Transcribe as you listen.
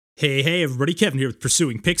Hey, everybody, Kevin here with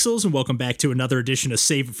Pursuing Pixels, and welcome back to another edition of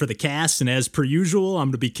Save It for the Cast. And as per usual, I'm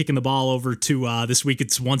going to be kicking the ball over to this week.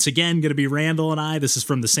 It's once again going to be Randall and I. This is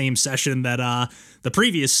from the same session that the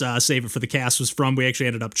previous Save It for the Cast was from. We actually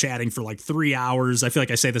ended up chatting for like 3 hours. I feel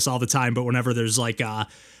like I say this all the time, but whenever there's like a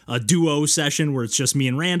duo session where it's just me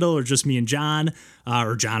and Randall or just me and John,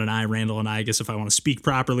 or John and I, Randall and I guess if I want to speak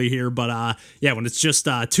properly here. But yeah, when it's just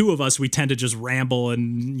two of us, we tend to just ramble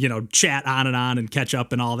and, chat on and catch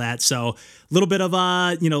up and all that. So a little bit of,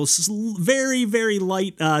 very, very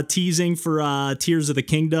light teasing for Tears of the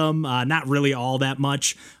Kingdom. Not really all that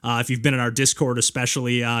much. If you've been in our Discord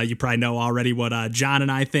especially, you probably know already what John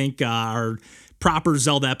and I think. Our proper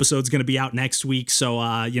Zelda episode is going to be out next week. So,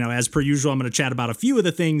 as per usual, I'm going to chat about a few of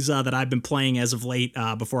the things that I've been playing as of late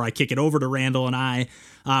before I kick it over to Randall and I.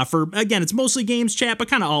 Again, it's mostly games chat, but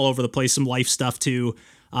kind of all over the place, some life stuff too.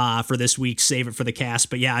 For this week, Save It for the Cast.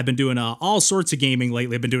 But yeah, I've been doing all sorts of gaming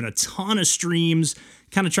lately. I've been doing a ton of streams,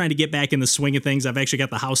 kind of trying to get back in the swing of things. I've actually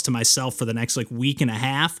got the house to myself for the next week and a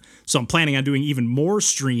half, so I'm planning on doing even more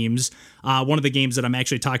streams. One of the games that I'm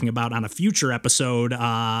actually talking about on a future episode,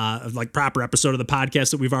 proper episode of the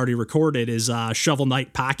podcast that we've already recorded, is Shovel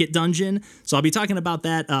Knight Pocket Dungeon. So I'll be talking about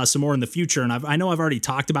that some more in the future. And I know I've already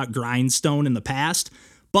talked about Grindstone in the past,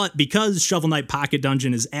 but because Shovel Knight Pocket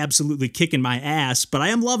Dungeon is absolutely kicking my ass, but I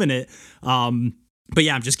am loving it. But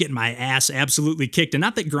yeah, I'm just getting my ass absolutely kicked. And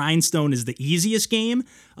not that Grindstone is the easiest game,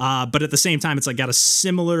 but at the same time, it's got a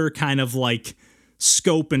similar kind of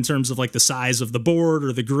scope in terms of the size of the board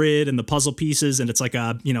or the grid and the puzzle pieces. And it's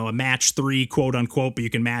a match 3, quote unquote, but you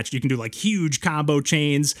can do huge combo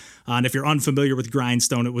chains. And if you're unfamiliar with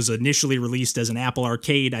Grindstone, it was initially released as an Apple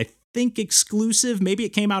Arcade, I think exclusive. Maybe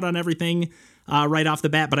it came out on everything right off the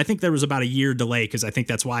bat, but I think there was about a year delay because I think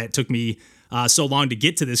that's why it took me so long to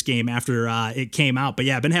get to this game after it came out. But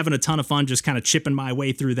yeah, I've been having a ton of fun just kind of chipping my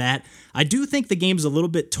way through that. I do think the game's a little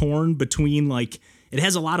bit torn between it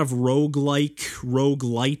has a lot of roguelite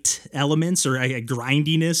elements or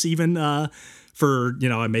grindiness even for,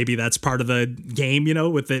 maybe that's part of the game,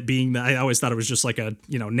 with it being I always thought it was just a,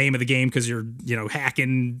 name of the game because you're,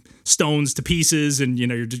 hacking stones to pieces and,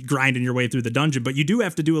 you're just grinding your way through the dungeon. But you do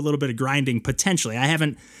have to do a little bit of grinding potentially. I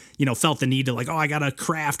haven't, felt the need to I got to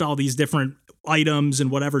craft all these different items and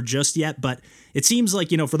whatever just yet. But it seems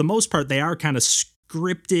for the most part, they are kind of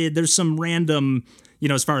scripted. There's some random,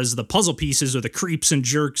 as far as the puzzle pieces or the creeps and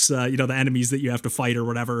jerks, the enemies that you have to fight or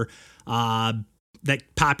whatever,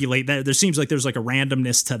 that populate that. There seems there's a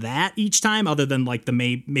randomness to that each time, other than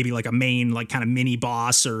maybe a main kind of mini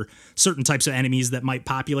boss or certain types of enemies that might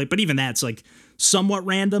populate. But even that's somewhat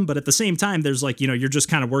random. But at the same time, there's you're just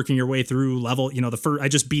kind of working your way through level. I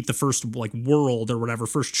just beat the first world or whatever,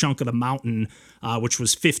 first chunk of the mountain, which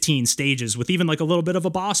was 15 stages with even a little bit of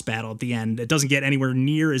a boss battle at the end. It doesn't get anywhere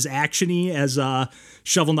near as actiony as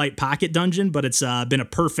Shovel Knight Pocket Dungeon, but it's been a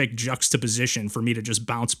perfect juxtaposition for me to just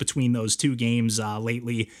bounce between those two games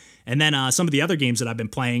lately. And then some of the other games that I've been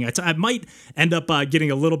playing, I might end up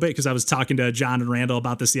getting a little bit because I was talking to John and Randall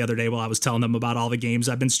about this the other day while I was telling them about all the games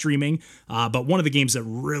I've been streaming. But one of the games that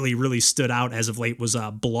really, really stood out as of late was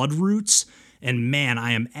Bloodroots. And man,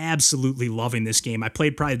 I am absolutely loving this game. I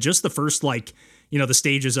played probably just the first, the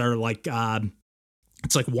stages are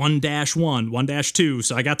it's 1-1, 1-2.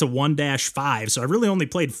 So I got to 1-5. So I really only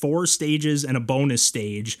played 4 stages and a bonus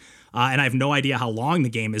stage. And I have no idea how long the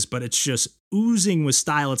game is, but it's just oozing with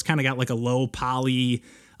style. It's kind of got a low poly.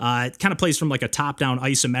 It kind of plays from a top-down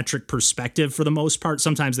isometric perspective for the most part.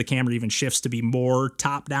 Sometimes the camera even shifts to be more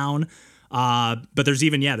top-down. But there's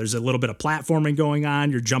a little bit of platforming going on.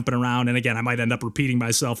 You're jumping around. And again, I might end up repeating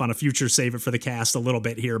myself on a future Save It for the Cast a little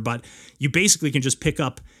bit here, but you basically can just pick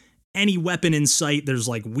up any weapon in sight. There's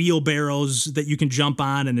wheelbarrows that you can jump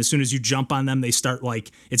on, and as soon as you jump on them, they start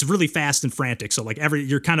it's really fast and frantic. So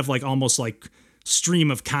you're kind of almost stream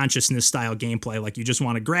of consciousness style gameplay. You just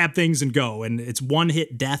want to grab things and go, and it's one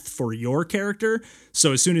hit death for your character.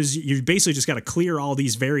 So as soon as you basically just got to clear all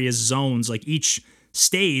these various zones, each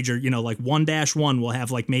stage or 1-1 will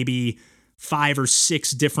have maybe 5 or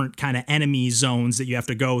 6 different kind of enemy zones that you have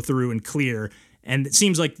to go through and clear. And it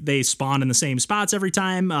seems like they spawn in the same spots every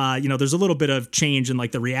time. There's a little bit of change in the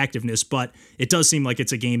reactiveness, but it does seem like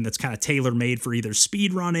it's a game that's kind of tailor-made for either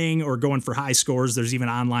speed running or going for high scores. There's even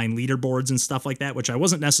online leaderboards and stuff like that, which I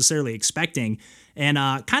wasn't necessarily expecting. And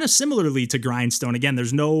kind of similarly to Grindstone, again,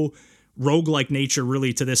 there's no roguelike nature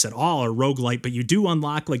really to this at all, or roguelite, but you do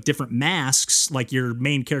unlock different masks. Your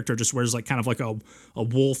main character just wears kind of a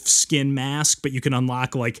wolf skin mask, but you can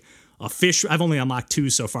unlock a fish. I've only unlocked 2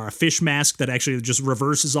 so far. A fish mask that actually just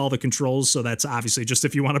reverses all the controls. So that's obviously just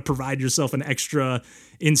if you want to provide yourself an extra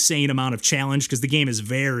insane amount of challenge, because the game is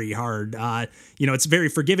very hard. It's very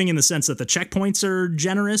forgiving in the sense that the checkpoints are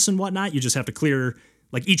generous and whatnot. You just have to clear,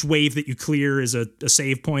 like each wave that you clear is a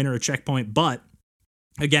save point or a checkpoint. But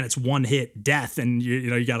again, it's one hit death, and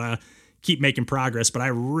you gotta keep making progress. But I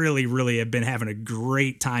really, really have been having a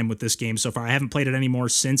great time with this game so far. I haven't played it anymore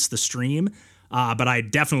since the stream. But I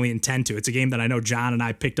definitely intend to. It's a game that I know John and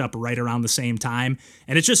I picked up right around the same time.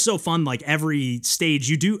 And it's just so fun. Like every stage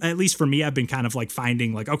you do, at least for me, I've been kind of like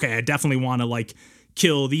finding like, okay, I definitely want to like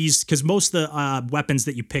kill these, because most of the weapons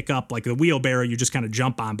that you pick up, like the wheelbarrow, you just kind of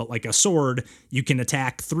jump on, but like a sword, you can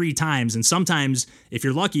attack 3 times. And sometimes if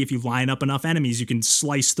you're lucky, if you line up enough enemies, you can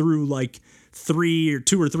slice through like 2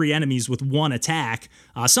 or 3 enemies with one attack.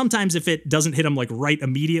 Sometimes if it doesn't hit them like right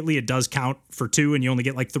immediately, it does count for 2 and you only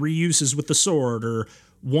get like 3 uses with the sword, or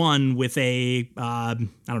 1 with a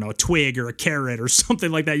twig or a carrot or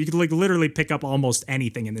something like that. You can like literally pick up almost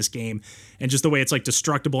anything in this game. And just the way it's like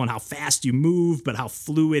destructible and how fast you move, but how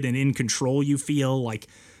fluid and in control you feel, like,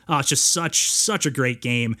 it's just such a great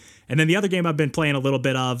game. And then the other game I've been playing a little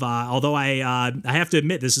bit of, although I have to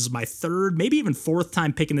admit this is my 3rd, maybe even 4th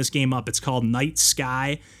time picking this game up. It's called Night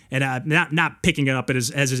Sky, and not picking it up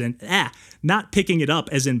not picking it up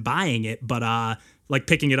as in buying it, but like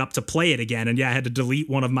picking it up to play it again. And yeah, I had to delete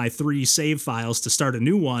one of my 3 save files to start a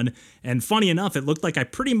new one. And funny enough, it looked like I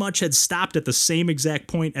pretty much had stopped at the same exact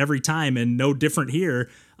point every time, and no different here.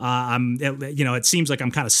 It seems like I'm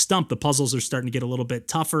kind of stumped. The puzzles are starting to get a little bit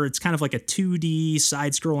tougher. It's kind of like a 2D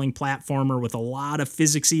side-scrolling platformer with a lot of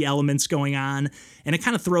physicsy elements going on, and it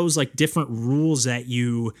kind of throws like different rules at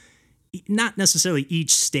you. Not necessarily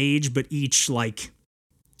each stage, but each like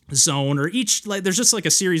zone, or each, like, there's just like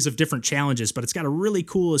a series of different challenges, but it's got a really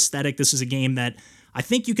cool aesthetic. This is a game that I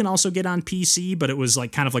think you can also get on PC, but it was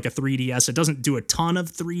like kind of like a 3DS. It doesn't do a ton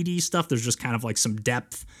of 3D stuff. There's just kind of like some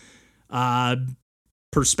depth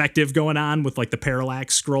perspective going on with like the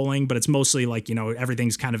parallax scrolling, but it's mostly like,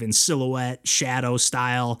 everything's kind of in silhouette, shadow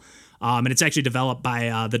style. And it's actually developed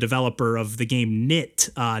by the developer of the game Knit.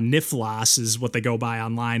 Niflos is what they go by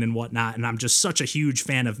online and whatnot. And I'm just such a huge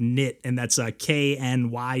fan of Knit, and that's Knytt.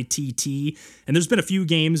 And there's been a few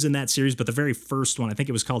games in that series, but the very first one, I think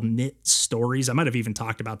it was called Knit Stories. I might have even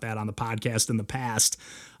talked about that on the podcast in the past,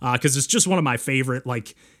 because it's just one of my favorite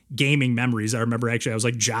like gaming memories. I remember actually I was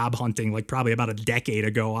like job hunting like probably about a decade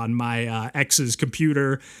ago on my ex's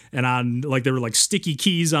computer, and on like there were like sticky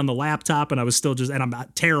keys on the laptop, and I was still just, and I'm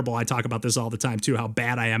not terrible. I talk about this all the time too, how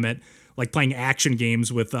bad I am at like playing action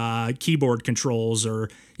games with keyboard controls, or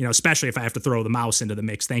especially if I have to throw the mouse into the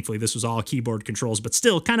mix. Thankfully this was all keyboard controls, but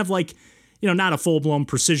still kind of like, not a full-blown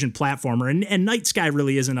precision platformer. And Night Sky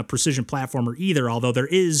really isn't a precision platformer either, although there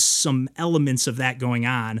is some elements of that going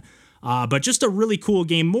on. But just a really cool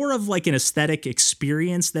game, more of like an aesthetic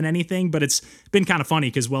experience than anything. But it's been kind of funny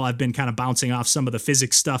because, I've been kind of bouncing off some of the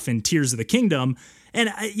physics stuff in Tears of the Kingdom. And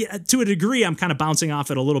to a degree, I'm kind of bouncing off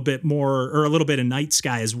it a little bit more, or a little bit in Night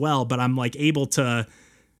Sky as well. But I'm like able to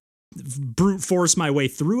brute force my way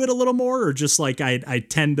through it a little more, or just like I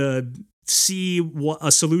tend to see what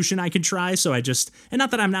a solution I can try. So and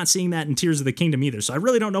not that I'm not seeing that in Tears of the Kingdom either. So I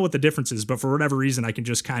really don't know what the difference is, but for whatever reason, I can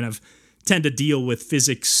just kind of tend to deal with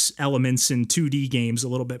physics elements in 2D games a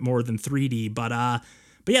little bit more than 3D. But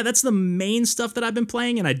yeah, that's the main stuff that I've been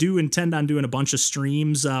playing, and I do intend on doing a bunch of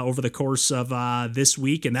streams over the course of this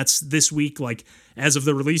week, and that's this week, like as of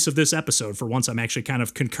the release of this episode. For once, I'm actually kind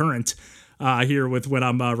of concurrent here with when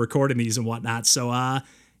I'm recording these and whatnot. So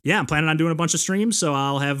yeah, I'm planning on doing a bunch of streams, so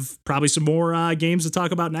I'll have probably some more games to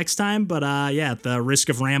talk about next time. But yeah, at the risk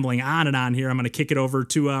of rambling on and on here, I'm going to kick it over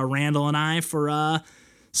to Randall and I for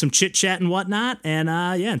some chit chat and whatnot. And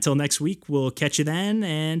yeah, until next week, we'll catch you then,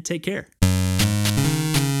 and take care.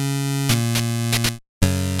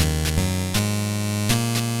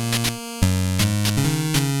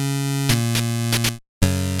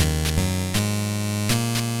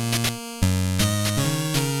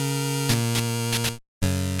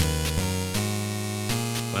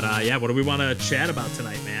 But yeah, what do we want to chat about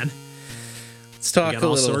tonight, man? Let's talk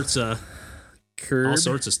all sorts of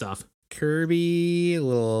stuff. Kirby, a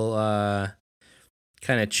little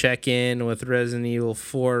kind of check in with Resident Evil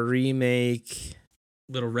 4 remake.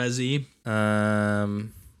 Little Resi. I've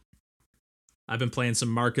been playing some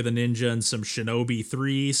Mark of the Ninja and some Shinobi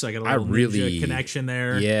 3, so I got a little Ninja connection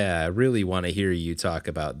there. Yeah, I really want to hear you talk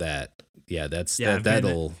about that. Yeah,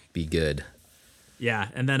 that'll be good. Yeah,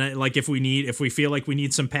 and then like if we feel like we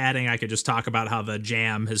need some padding, I could just talk about how the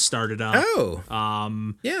jam has started up.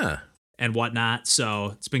 Oh. Yeah. And whatnot.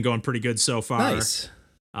 So it's been going pretty good so far. Nice.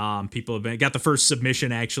 People have got the first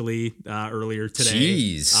submission actually earlier today.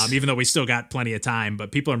 Jeez. Even though we still got plenty of time,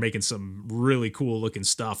 but people are making some really cool looking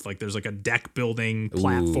stuff. Like there's like a deck building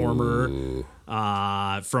platformer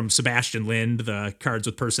from Sebastian Lind, the Cards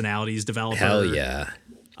with Personalities developer. Hell yeah.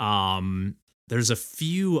 There's a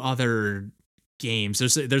few other games.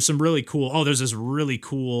 There's some really cool. Oh, there's this really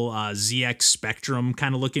cool ZX Spectrum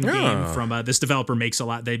kind of looking game from this developer makes a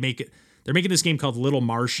lot. They're making this game called Little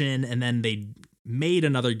Martian, and then they made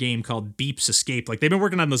another game called Beeps Escape. Like they've been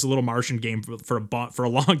working on this Little Martian game for a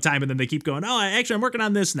long time, and then they keep going, oh, I'm working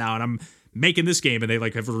on this now, and I'm making this game, and they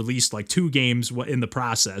like have released like 2 games in the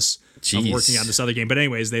process of working on this other game. But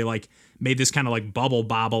anyways, they like made this kind of like bubble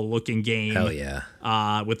bobble looking game. Hell yeah.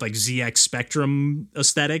 With like ZX Spectrum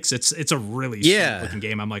aesthetics. It's a really sweet looking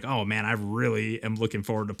game. I'm like, oh man, I really am looking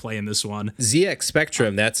forward to playing this one. ZX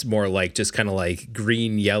Spectrum, that's more like just kind of like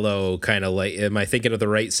green, yellow, kind of like, am I thinking of the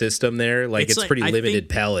right system there? Like it's pretty limited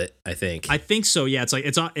palette, I think. I think so, yeah. It's like,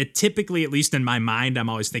 it typically, at least in my mind, I'm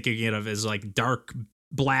always thinking it of as like dark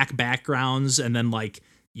black backgrounds, and then like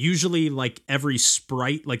usually like every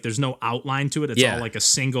sprite, like there's no outline to it. It's all like a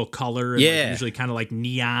single color, and like usually kind of like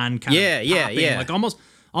neon kind of popping. Like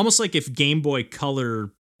almost like if Game Boy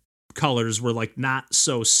Color colors were like not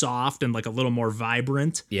so soft and like a little more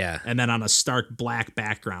vibrant. Yeah. And then on a stark black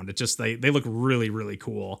background. It just they look really, really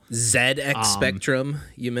cool. ZX Spectrum,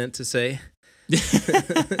 you meant to say? That's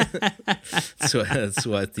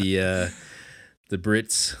what the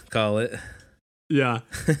Brits call it. Yeah,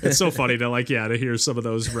 it's so funny to hear some of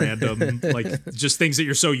those random like just things that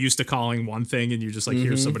you're so used to calling one thing, and you just like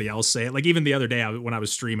hear somebody else say it. Like even the other day when I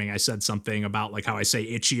was streaming, I said something about like how I say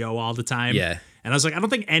Itch.io all the time. Yeah, and I was like, I don't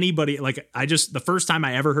think anybody like the first time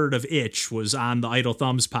I ever heard of itch was on the Idle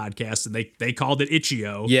Thumbs podcast, and they called it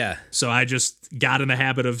Itch.io. Yeah, so I just got in the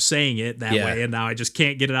habit of saying it that way, and now I just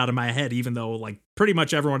can't get it out of my head, even though like pretty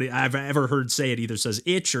much everyone I've ever heard say it either says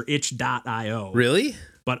itch or itch.io. Really?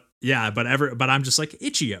 But I'm just like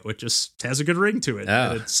Itch.io. It just has a good ring to it.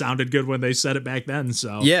 And it sounded good when they said it back then.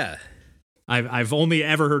 So yeah, I've only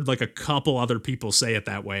ever heard like a couple other people say it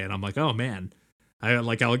that way, and I'm like, oh man.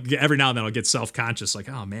 I'll every now and then I'll get self-conscious, like,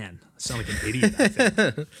 oh man, I sound like an idiot. I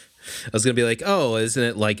think. I was gonna be like, oh, isn't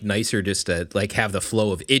it like nicer just to like have the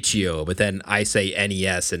flow of Itch.io, but then I say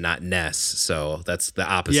NES and not NES, so that's the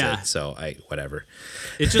opposite. Yeah. So whatever.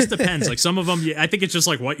 It just depends. Like some of them, I think it's just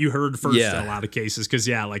like what you heard first in a lot of cases. Because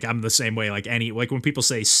like I'm the same way. Like when people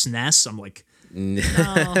say SNES, I'm like,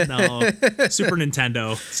 no, Super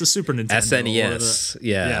Nintendo. It's a Super Nintendo. SNES.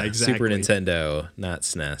 Yeah, exactly. Super Nintendo, not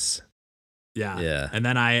SNES. Yeah. And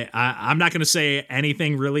then I'm not going to say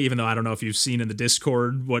anything really, even though I don't know if you've seen in the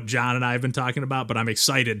Discord what John and I have been talking about, but I'm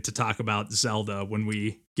excited to talk about Zelda when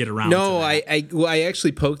we get around to that. I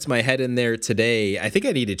actually poked my head in there today. I think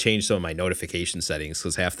I need to change some of my notification settings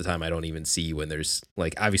because half the time I don't even see when there's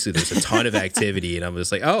like, obviously there's a ton of activity, and I'm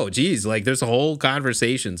just like, oh geez, like there's whole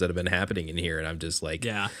conversations that have been happening in here, and I'm just like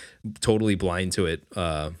totally blind to it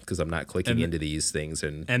because I'm not clicking into these things.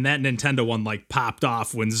 And that Nintendo one like popped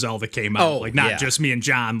off when Zelda came out. Like not just me and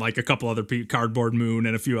John, like a couple other Cardboard Moon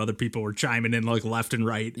and a few other people were chiming in like left and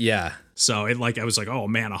right. Yeah. So I was like, oh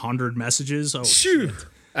man, 100 messages. Oh shoot.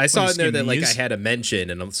 I saw in there that like I had a mention,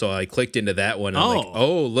 and so I clicked into that one. And I'm like,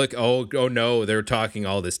 oh look, oh no, they're talking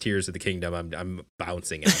all this Tears of the Kingdom. I'm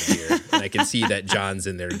bouncing out of here, and I can see that John's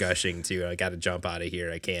in there gushing too. I got to jump out of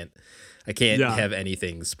here. I can't have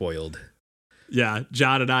anything spoiled. Yeah,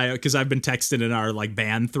 John and I, because I've been texting in our like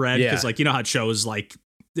band thread, because like you know how it shows like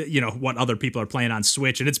what other people are playing on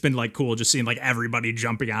Switch, and it's been like cool just seeing like everybody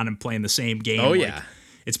jumping on and playing the same game. Oh like, yeah.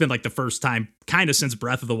 It's been like the first time kind of since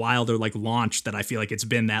Breath of the Wild or like launched that I feel like it's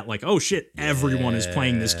been that like, oh shit, everyone is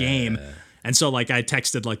playing this game. And so like I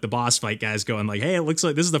texted like the boss fight guys going like, hey, it looks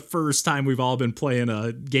like this is the first time we've all been playing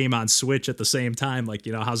a game on Switch at the same time. Like,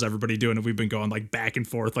 how's everybody doing? And we've been going like back and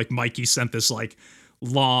forth. Like Mikey sent this like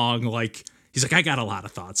long, like, he's like, I got a lot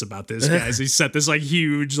of thoughts about this, guys. He sent this like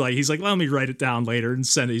huge, like, he's like, let me write it down later and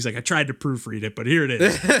send it. He's like, I tried to proofread it, but here it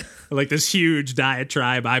is. Like this huge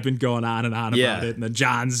diatribe. I've been going on and on about it. And then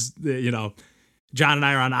John's, John and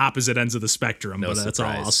I are on opposite ends of the spectrum, but that's all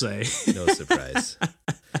I'll say. No surprise.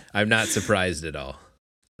 I'm not surprised at all.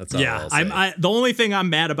 That's all I'll say. The only thing I'm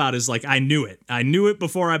mad about is like I knew it. I knew it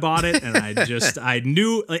before I bought it, and I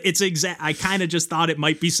knew it's I kind of just thought it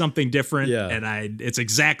might be something different, and it's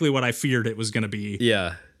exactly what I feared it was going to be.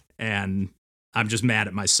 Yeah, and I'm just mad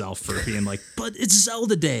at myself for being like, but it's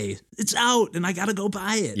Zelda Day, it's out, and I got to go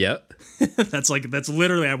buy it. Yep. That's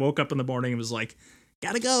literally. I woke up in the morning and was like,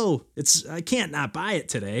 gotta go. I can't not buy it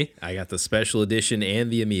today. I got the special edition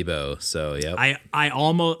and the amiibo. So yep. I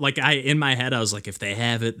almost like in my head I was like, if they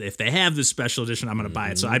have the special edition, I'm gonna buy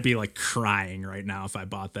it. So I'd be like crying right now if I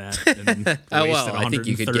bought that. And I think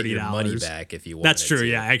you could get your money back if you wanted. That's true. To.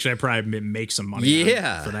 Yeah, actually, I probably make some money.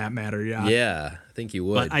 Yeah, for that matter. Yeah. Yeah, I think you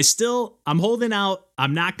would. But I'm holding out.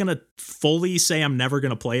 I'm not gonna fully say I'm never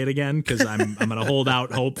gonna play it again because I'm gonna hold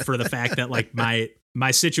out hope for the fact that like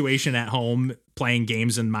my situation at home playing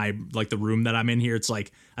games in my like the room that I'm in here, it's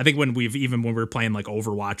like I think when we were playing like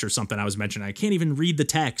Overwatch or something, I was mentioning I can't even read the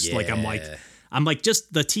text. Yeah. Like I'm like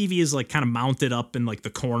just the TV is like kind of mounted up in like the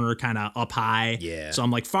corner, kind of up high. Yeah. So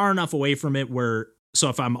I'm like far enough away from it where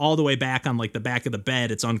if I'm all the way back on like the back of the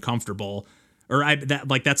bed, it's uncomfortable. Or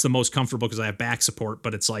that's the most comfortable because I have back support,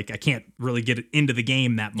 but it's like I can't really get into the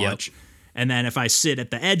game that much. Yep. And then if I sit at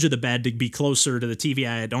the edge of the bed to be closer to the TV,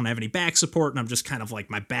 I don't have any back support, and I'm just kind of like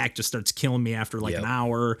my back just starts killing me after like an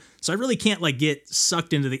hour. So I really can't like get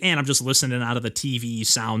sucked into and I'm just listening out of the TV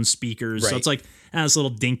sound speakers. Right. So it's like this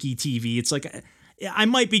little dinky TV. It's like I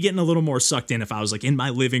might be getting a little more sucked in if I was like in my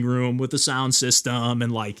living room with the sound system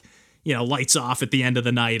and like, lights off at the end of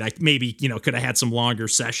the night. I maybe, could have had some longer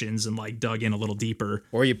sessions and like dug in a little deeper.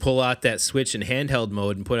 Or you pull out that Switch in handheld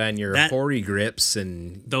mode and put on your Hori grips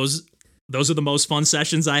and those are the most fun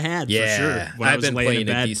sessions I had, for sure. When I've I was been laying playing in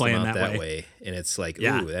bed, a decent playing amount that way. And it's like,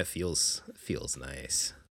 ooh, that feels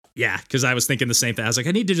nice. Yeah, because I was thinking the same thing. I was like,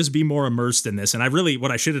 I need to just be more immersed in this. And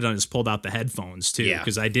what I should have done is pulled out the headphones too,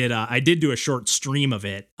 because I did do a short stream of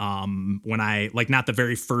it when I, like, not the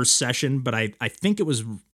very first session, but I think it was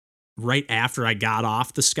right after I got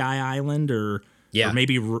off the Sky Island or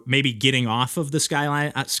maybe getting off of the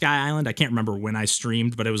Sky Island. I can't remember when I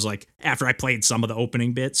streamed, but it was like after I played some of the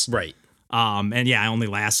opening bits. Right. I only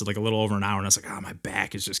lasted like a little over an hour and I was like, oh, my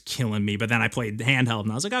back is just killing me. But then I played handheld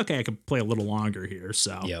and I was like, okay, I could play a little longer here.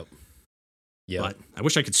 So, Yep. But I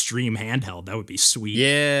wish I could stream handheld. That would be sweet.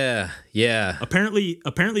 Yeah. Apparently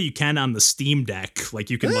you can on the Steam Deck. Like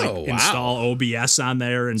you can install OBS on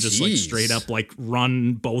there and just like straight up like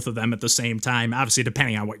run both of them at the same time. Obviously,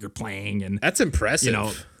 depending on what you're playing. And that's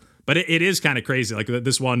impressive. But it is kind of crazy. Like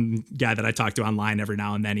this one guy that I talk to online every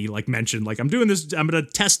now and then, he like mentioned like, I'm doing this, I'm going to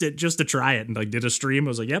test it just to try it. And like did a stream. I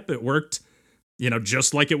was like, yep, it worked,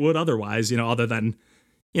 just like it would otherwise, other than,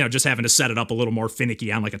 just having to set it up a little more finicky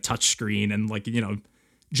on like a touch screen and like,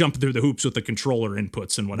 jump through the hoops with the controller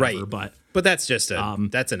inputs and whatever. Right. But that's just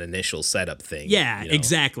that's an initial setup thing. Yeah,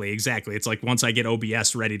 exactly. It's like once I get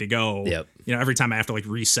OBS ready to go, every time I have to like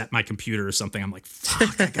reset my computer or something, I'm like,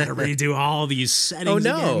 fuck, I gotta redo all these settings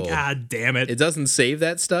again. God damn it. It doesn't save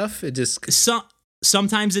that stuff. It just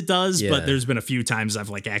sometimes it does, but there's been a few times I've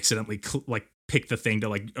like accidentally picked the thing to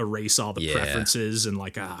like erase all the preferences and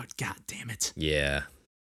like, oh, god damn it. Yeah.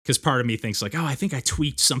 Because part of me thinks like, oh, I think I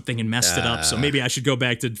tweaked something and messed it up, so maybe I should go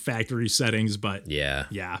back to factory settings. But yeah,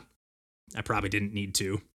 I probably didn't need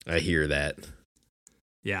to. I hear that.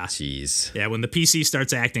 Yeah. Jeez. Yeah, when the PC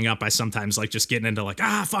starts acting up, I sometimes like just getting into like,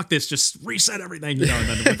 fuck this, just reset everything, and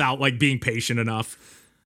then without like being patient enough.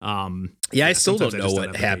 I still don't know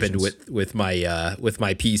what happened with my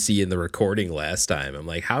PC in the recording last time. I'm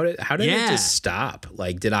like, how did it just stop?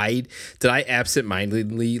 Like, did I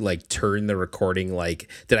absentmindedly like turn the recording? Like,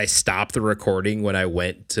 did I stop the recording when I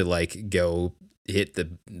went to like go hit the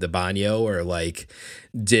banyo, or like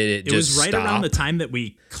did it? It was right around the time that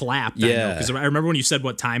we clapped. Yeah, because I remember when you said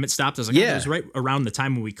what time it stopped. I was like, it was right around the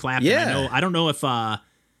time when we clapped. Yeah, I don't know if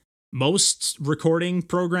most recording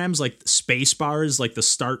programs like Spacebar is like the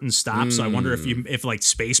start and stop. So I wonder if like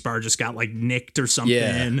Spacebar just got like nicked or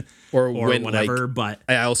something, or when, whatever. Like, but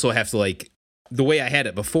I also have to like, the way I had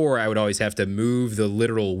it before, I would always have to move the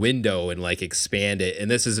literal window and like expand it. And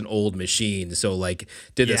this is an old machine, so like,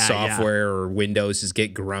 did the software or Windows just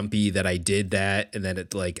get grumpy that I did that, and then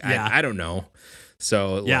it like I don't know.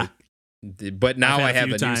 So like, but now I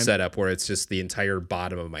have a new setup where it's just the entire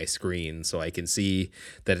bottom of my screen, so I can see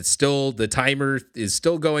that it's still, the timer is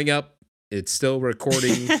still going up. It's still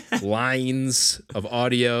recording lines of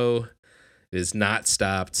audio. It is not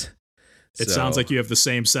stopped. It sounds like you have the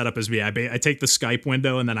same setup as me. I take the Skype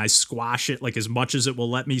window and then I squash it like as much as it will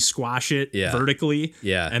let me squash it vertically.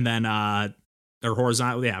 Yeah. And then or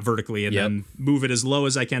horizontally, vertically, and then move it as low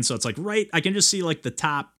as I can. So it's like I can just see like the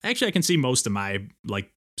top. Actually, I can see most of my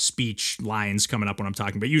like speech lines coming up when I'm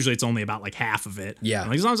talking, but usually it's only about like half of it. Yeah.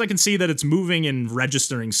 Like, as long as I can see that it's moving and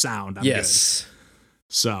registering sound, I'm good.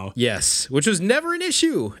 So which was never an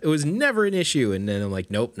issue. It was never an issue. And then I'm like,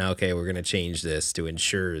 nope, now okay, we're gonna change this to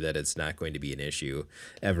ensure that it's not going to be an issue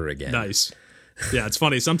ever again. Nice. Yeah, it's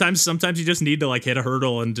funny. Sometimes you just need to like hit a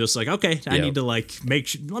hurdle and just like, okay, I Yep. need to like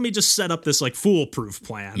let me just set up this like foolproof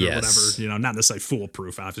plan or Yes. whatever. You know, not necessarily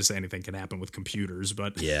foolproof. Obviously, anything can happen with computers,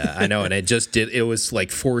 but Yeah, I know. And it was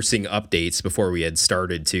like forcing updates before we had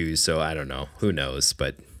started too. So I don't know. Who knows?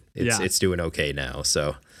 But it's doing okay now.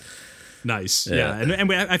 So nice. Yeah.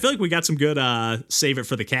 I feel like we got some good save it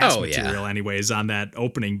for the cast material anyways on that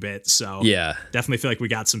opening bit. So yeah. definitely feel like we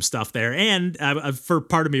got some stuff there. And for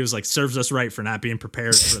part of me, it was like, serves us right for not being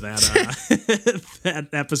prepared for that that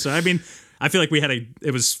episode. I mean, I feel like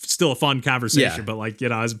it was still a fun conversation, but like, you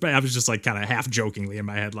know, I was just like kind of half jokingly in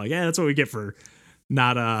my head, like, yeah, that's what we get for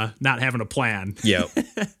not having a plan. Yeah.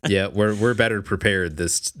 Yeah. We're better prepared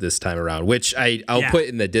this time around, which I'll put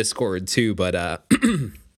in the Discord too, but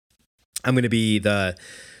I'm going to be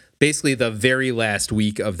basically the very last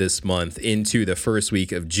week of this month into the first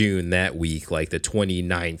week of June. That week, like the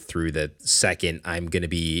 29th through the 2nd, I'm going to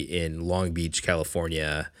be in Long Beach,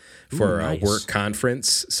 California for a work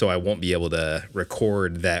conference. So I won't be able to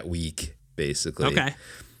record that week, basically. Okay.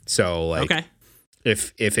 So like,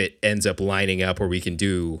 if it ends up lining up where we can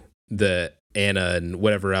do the Anna and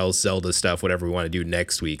whatever else, Zelda stuff, whatever we want to do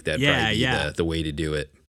next week, that'd probably be the way to do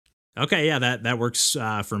it. Okay, yeah, that works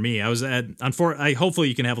for me. I was hopefully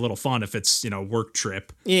you can have a little fun if it's, you know, work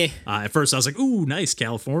trip. Yeah. At first I was like, ooh, nice,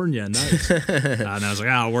 California, nice. And I was like,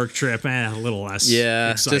 oh, work trip, a little less.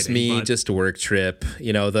 Yeah, exciting, just me, just a work trip.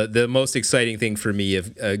 You know, the most exciting thing for me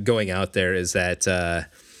of going out there is that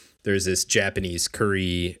there's this Japanese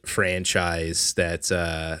curry franchise that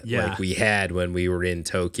like we had when we were in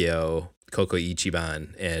Tokyo, Koko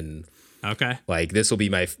Ichiban, and like this will be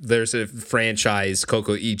there's a franchise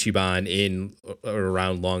Koko Ichiban in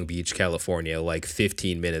around Long Beach, California, like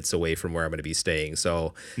 15 minutes away from where I'm going to be staying.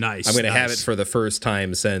 So nice. I'm going to have it for the first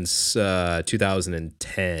time since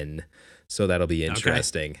 2010. So that'll be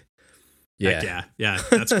interesting. Yeah,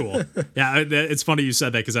 that's cool. Yeah, it's funny you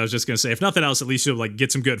said that because I was just gonna say, if nothing else, at least you'll like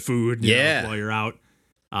get some good food. You know, while you're out.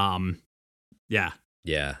 Yeah.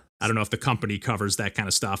 I don't know if the company covers that kind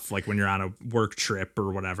of stuff, like when you're on a work trip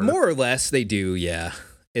or whatever. More or less, they do. Yeah,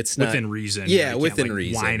 it's not within reason. Yeah, you within like,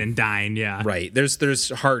 reason. Wine and dine. Yeah, right. There's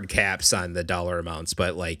hard caps on the dollar amounts,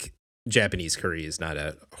 but like Japanese curry is not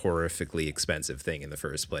a horrifically expensive thing in the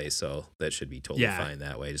first place, so that should be totally fine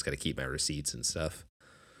that way. I just got to keep my receipts and stuff.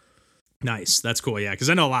 Nice. That's cool. Yeah.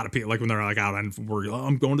 Cause I know a lot of people, like when they're like out on work,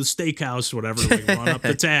 I'm going to the steakhouse, whatever, like run up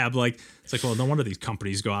the tab. Like, it's like, well, no wonder these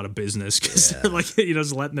companies go out of business because they're like, you know,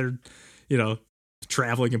 just letting their, you know,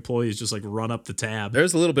 traveling employees just like run up the tab. There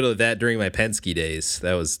was a little bit of that during my Penske days.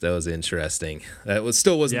 That was interesting. That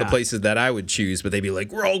wasn't the places that I would choose, but they'd be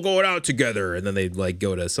like, we're all going out together. And then they'd like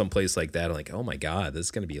go to some place like that. I'm like, oh my God, this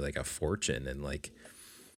is going to be like a fortune. And like,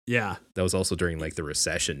 that was also during like the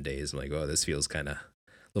recession days. I'm like, oh, this feels kind of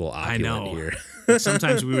little opulent here.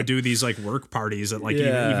 Sometimes we would do these like work parties at like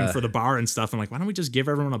even for the bar and stuff. I'm like, why don't we just give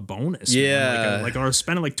everyone a bonus? Yeah. Like or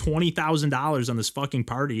spending like $20,000 on this fucking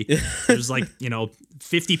party. There's like, you know,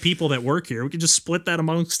 50 people that work here. We could just split that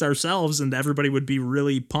amongst ourselves and everybody would be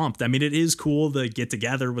really pumped. I mean, it is cool to get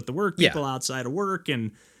together with the work people outside of work.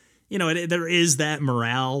 And, you know, there is that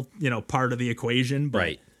morale, you know, part of the equation.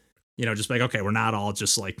 But, you know, just like, okay, we're not all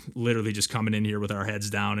just like literally just coming in here with our heads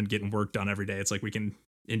down and getting work done every day. It's like we can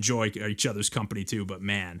enjoy each other's company too, but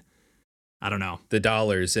man, I don't know. The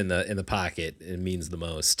dollars in the pocket, it means the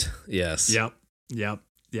most. Yes. Yep.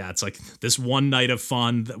 Yeah, it's like this one night of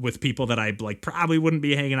fun with people that I like probably wouldn't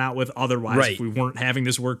be hanging out with otherwise if we weren't having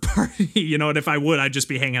this work party. You know, and if I would, I'd just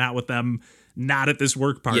be hanging out with them not at this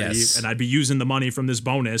work party, and I'd be using the money from this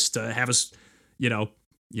bonus to have us, you know,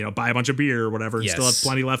 buy a bunch of beer or whatever and still have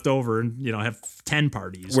plenty left over and, you know, have 10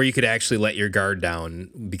 parties. Where you could actually let your guard down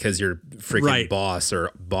because your freaking boss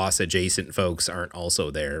or boss adjacent folks aren't also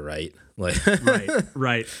there, right? Like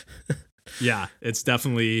right. Yeah, it's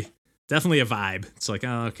definitely a vibe. It's like,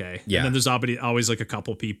 oh, okay. Yeah. And then there's always like a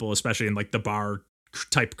couple people, especially in like the bar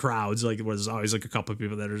type crowds, like where there's always like a couple of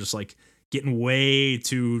people that are just like getting way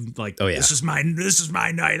too like, this is my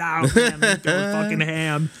night out, man. Like, going fucking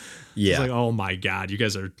ham. Yeah. It's like, oh my God, you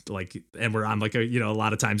guys are like, and we're on like a, you know, a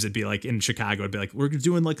lot of times it'd be like in Chicago, it'd be like, we're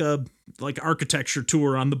doing like a architecture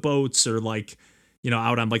tour on the boats or like, you know,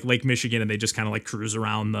 out on like Lake Michigan and they just kind of like cruise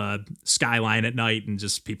around the skyline at night and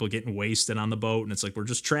just people getting wasted on the boat. And it's like, we're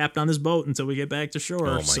just trapped on this boat until we get back to shore.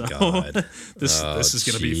 Oh my God. this is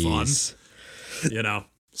going to be fun, you know?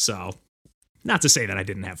 So not to say that I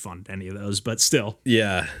didn't have fun at any of those, but still.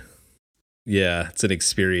 Yeah. Yeah. It's an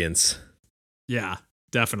experience. Yeah.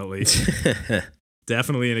 Definitely.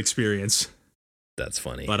 Definitely an experience. That's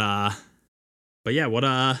funny. But But yeah, what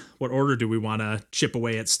order do we want to chip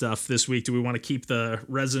away at stuff this week? Do we want to keep the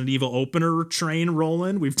Resident Evil opener train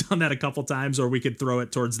rolling? We've done that a couple times, or we could throw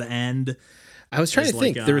it towards the end. I was trying to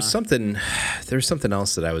think. There's something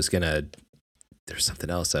else that I was gonna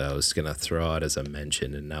throw out as a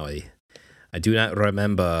mention, and now I do not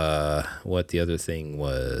remember what the other thing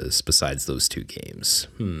was besides those two games.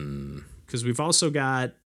 Because we've also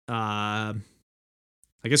got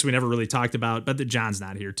I guess we never really talked about, but John's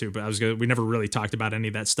not here too. But we never really talked about any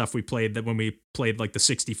of that stuff we played that when we played like the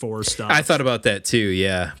 64 stuff. I thought about that too,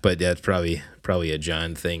 yeah. But that's probably a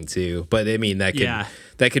John thing too. But I mean that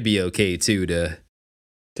could be okay too to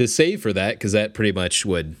save for that, because that pretty much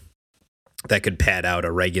could pad out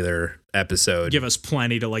a regular episode. Give us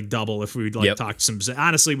plenty to like double if we'd like talk some.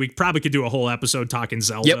 Honestly, we probably could do a whole episode talking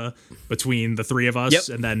Zelda between the three of us.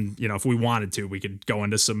 And then, if we wanted to, we could go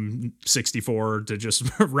into some 64 to just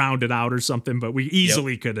round it out or something. But we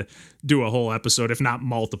easily could do a whole episode, if not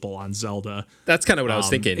multiple, on Zelda. That's kind of what I was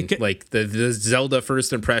thinking. Like the Zelda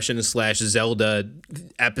first impression / Zelda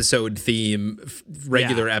episode theme,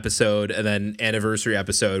 regular episode, and then anniversary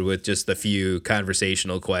episode with just a few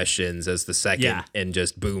conversational questions as the second, and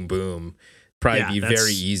just boom, boom. Probably be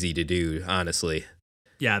very easy to do, honestly.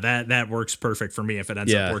 Yeah, that works perfect for me if it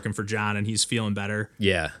ends up working for John and he's feeling better.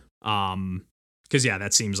 Yeah. Because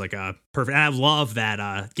that seems like a perfect. And I love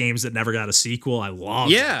that games that never got a sequel. I love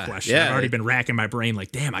that question. I've already been racking my brain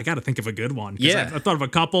like, damn, I got to think of a good one. I thought of a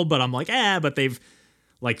couple, but I'm like, but they've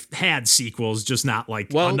like had sequels, just not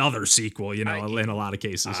like another sequel, in a lot of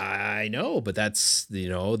cases. I know, but that's,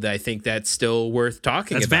 I think that's still worth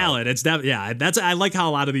talking about. That's valid. It's I like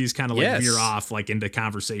how a lot of these kind of like veer off like into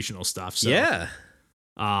conversational stuff. So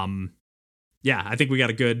I think we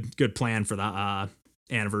got a good plan for the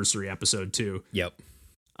anniversary episode too. Yep.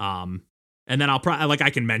 And then I'll probably, like, I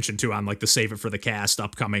can mention too on like the Save It for the Cast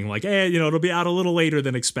upcoming, like, it'll be out a little later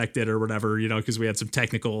than expected or whatever, because we had some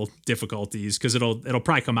technical difficulties, because it'll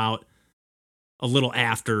probably come out a little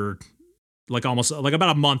after, like almost like about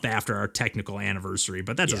a month after our technical anniversary,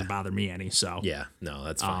 but that doesn't bother me any. So yeah, no,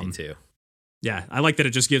 that's fine too. Yeah. I like that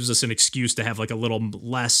it just gives us an excuse to have like a little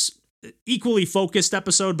less equally focused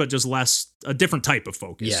episode, but just a different type of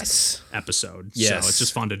focus episode. So it's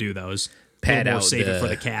just fun to do those. Pad out, save it for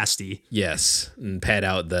the casty. Yes, and pad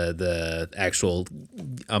out the actual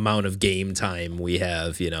amount of game time we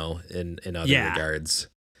have, in other regards.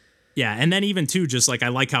 Yeah, and then even too, just like I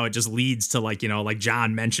like how it just leads to like, like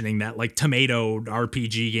John mentioning that like Tomato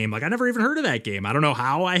RPG game. Like I never even heard of that game. I don't know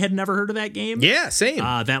how I had never heard of that game. Yeah, same.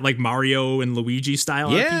 That like Mario and Luigi style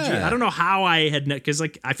RPG. I don't know how I had, because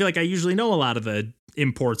like I feel like I usually know a lot of the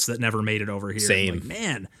imports that never made it over here. Same. Like,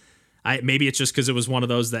 man. Maybe it's just because it was one of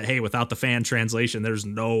those that, hey, without the fan translation, there's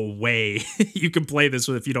no way you can play this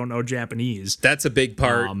if you don't know Japanese. That's a big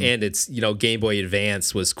part, and it's, Game Boy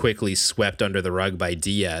Advance was quickly swept under the rug by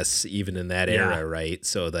DS, even in that era, right?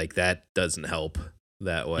 So, like, that doesn't help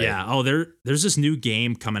that way. Yeah. Oh, there's this new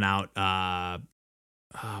game coming out.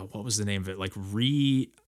 What was the name of it? Like,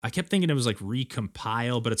 I kept thinking it was like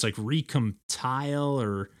Recompile, but it's like Recomptile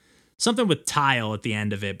or something with tile at the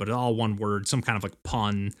end of it, but all one word, some kind of like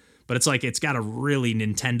pun. But it's like, it's got a really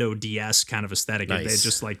Nintendo DS kind of aesthetic. Nice. They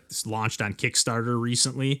just like launched on Kickstarter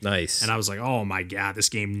recently. Nice. And I was like, oh my God, this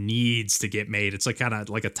game needs to get made. It's like kind of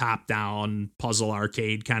like a top down puzzle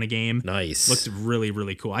arcade kind of game. Nice. Looked really,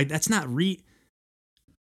 really cool. That's not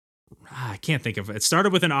I can't think of it. It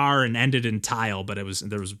started with an R and ended in tile, but there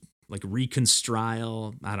was like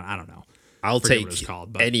Reconstrile. I don't know. I'll take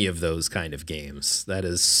any of those kind of games. That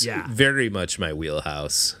is very much my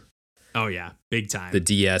wheelhouse. Oh yeah, big time. The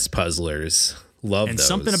DS puzzlers, love and those.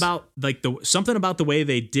 Something about the way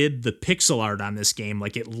they did the pixel art on this game,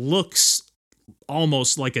 like it looks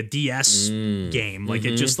almost like a DS game. Like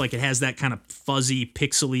it just like it has that kind of fuzzy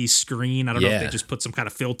pixely screen. I don't know if they just put some kind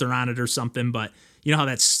of filter on it or something, but you know how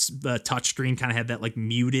that's the touch screen kind of had that like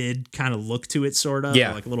muted kind of look to it, sort of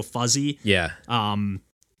like a little fuzzy. Yeah.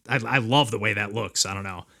 I love the way that looks. I don't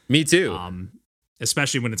know. Me too.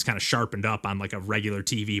 Especially when it's kind of sharpened up on like a regular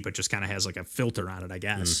TV, but just kind of has like a filter on it, I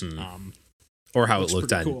guess. Or how it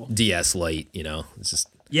looked on cool. DS Lite, It's just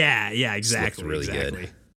exactly. Really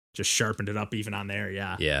good. Just sharpened it up even on there.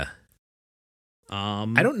 Yeah. Yeah.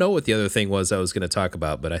 I don't know what the other thing was I was going to talk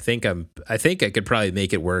about, but I think I could probably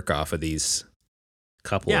make it work off of these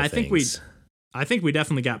couple of things. I think we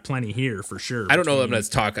definitely got plenty here for sure. I don't know if I'm going to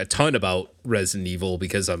talk a ton about Resident Evil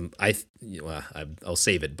because I'll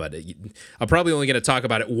save it, but I'm probably only going to talk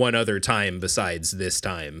about it one other time besides this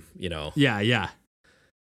time, Yeah.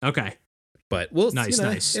 Okay. But we'll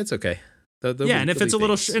nice. It's okay. And if it's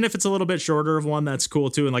a little bit shorter of one, that's cool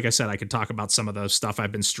too. And like I said, I could talk about some of the stuff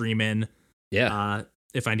I've been streaming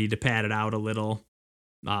If I need to pad it out a little.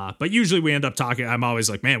 But usually we end up talking. I'm always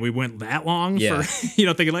like, man, we went that long for,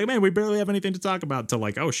 thinking like, man, we barely have anything to talk about until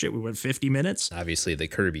like, oh shit, we went 50 minutes. Obviously the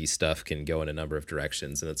Kirby stuff can go in a number of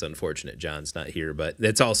directions, and it's unfortunate John's not here, but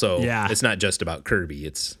it's also, it's not just about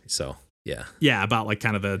Kirby. Yeah, about like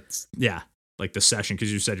kind of like the session.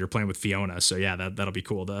 Cause you said you're playing with Fiona. So yeah, that'll be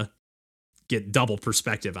cool to get double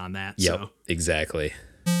perspective on that. Yep, so. exactly.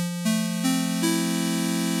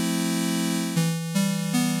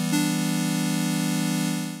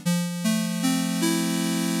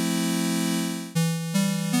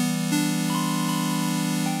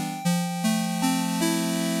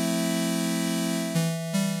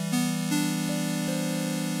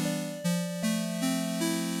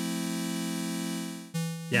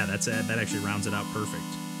 Yeah, that actually rounds it out perfect.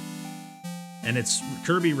 And it's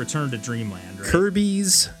Kirby Return to Dreamland, right?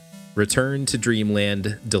 Kirby's Return to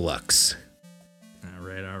Dreamland Deluxe.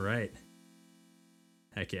 All right.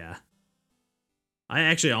 Heck yeah. I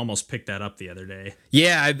actually almost picked that up the other day.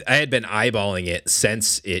 Yeah, I had been eyeballing it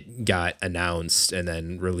since it got announced and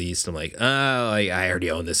then released. I'm like, I already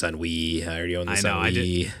own this on Wii. I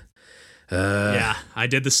did. Yeah, I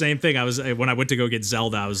did the same thing. When I went to go get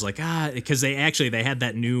Zelda, I was like, because they had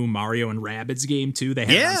that new Mario and Rabbids game too. They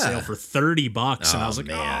had it on sale for $30, and I was like,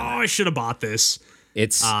 I should have bought this.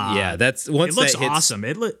 It's that's once it looks that hits awesome.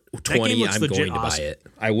 20, I'm going to awesome. buy it.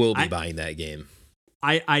 I will be buying that game.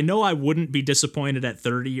 I know I wouldn't be disappointed at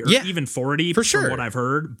 30 or even 40 for sure. from what I've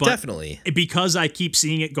heard, but definitely because I keep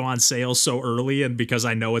seeing it go on sale so early, and because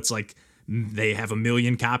I know it's like they have 1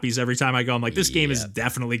 million copies every time I go, I'm like, this game is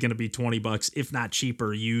definitely going to be $20, if not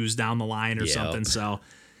cheaper, used down the line or something. So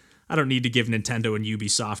I don't need to give Nintendo and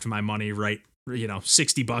Ubisoft my money right,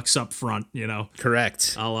 $60 up front,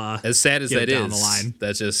 Correct. I'll as sad as that down is, the line.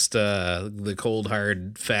 That's just the cold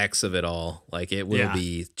hard facts of it all. Like, it will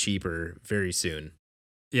be cheaper very soon.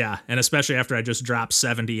 Yeah, and especially after I just dropped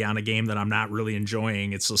 $70 on a game that I'm not really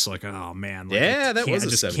enjoying, it's just like, oh man. Like, that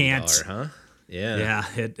was a $70, huh? Yeah,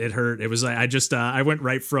 it hurt. It was like I went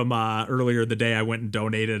right from earlier the day. I went and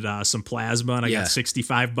donated some plasma, and I got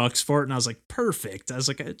 $65 for it, and I was like, perfect. I was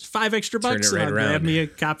like, $5 extra bucks, and I grabbed me a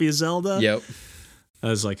copy of Zelda. Yep. I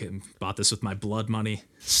was like, bought this with my blood money.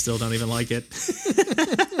 Still don't even like it.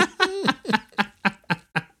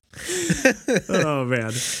 Oh man,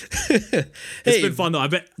 it's been fun though. I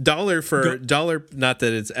bet dollar. Not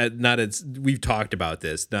that it's. We've talked about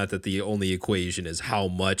this. Not that the only equation is how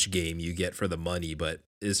much game you get for the money, but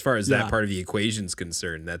as far as that part of the equation is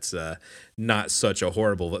concerned, that's not such a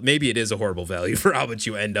horrible. But maybe it is a horrible value for how much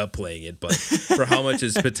you end up playing it, but for how much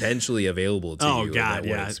is potentially available to you, that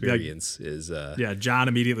one experience is. John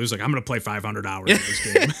immediately was like, "I'm going to play 500 hours of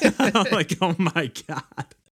this game." I'm like, "Oh my god."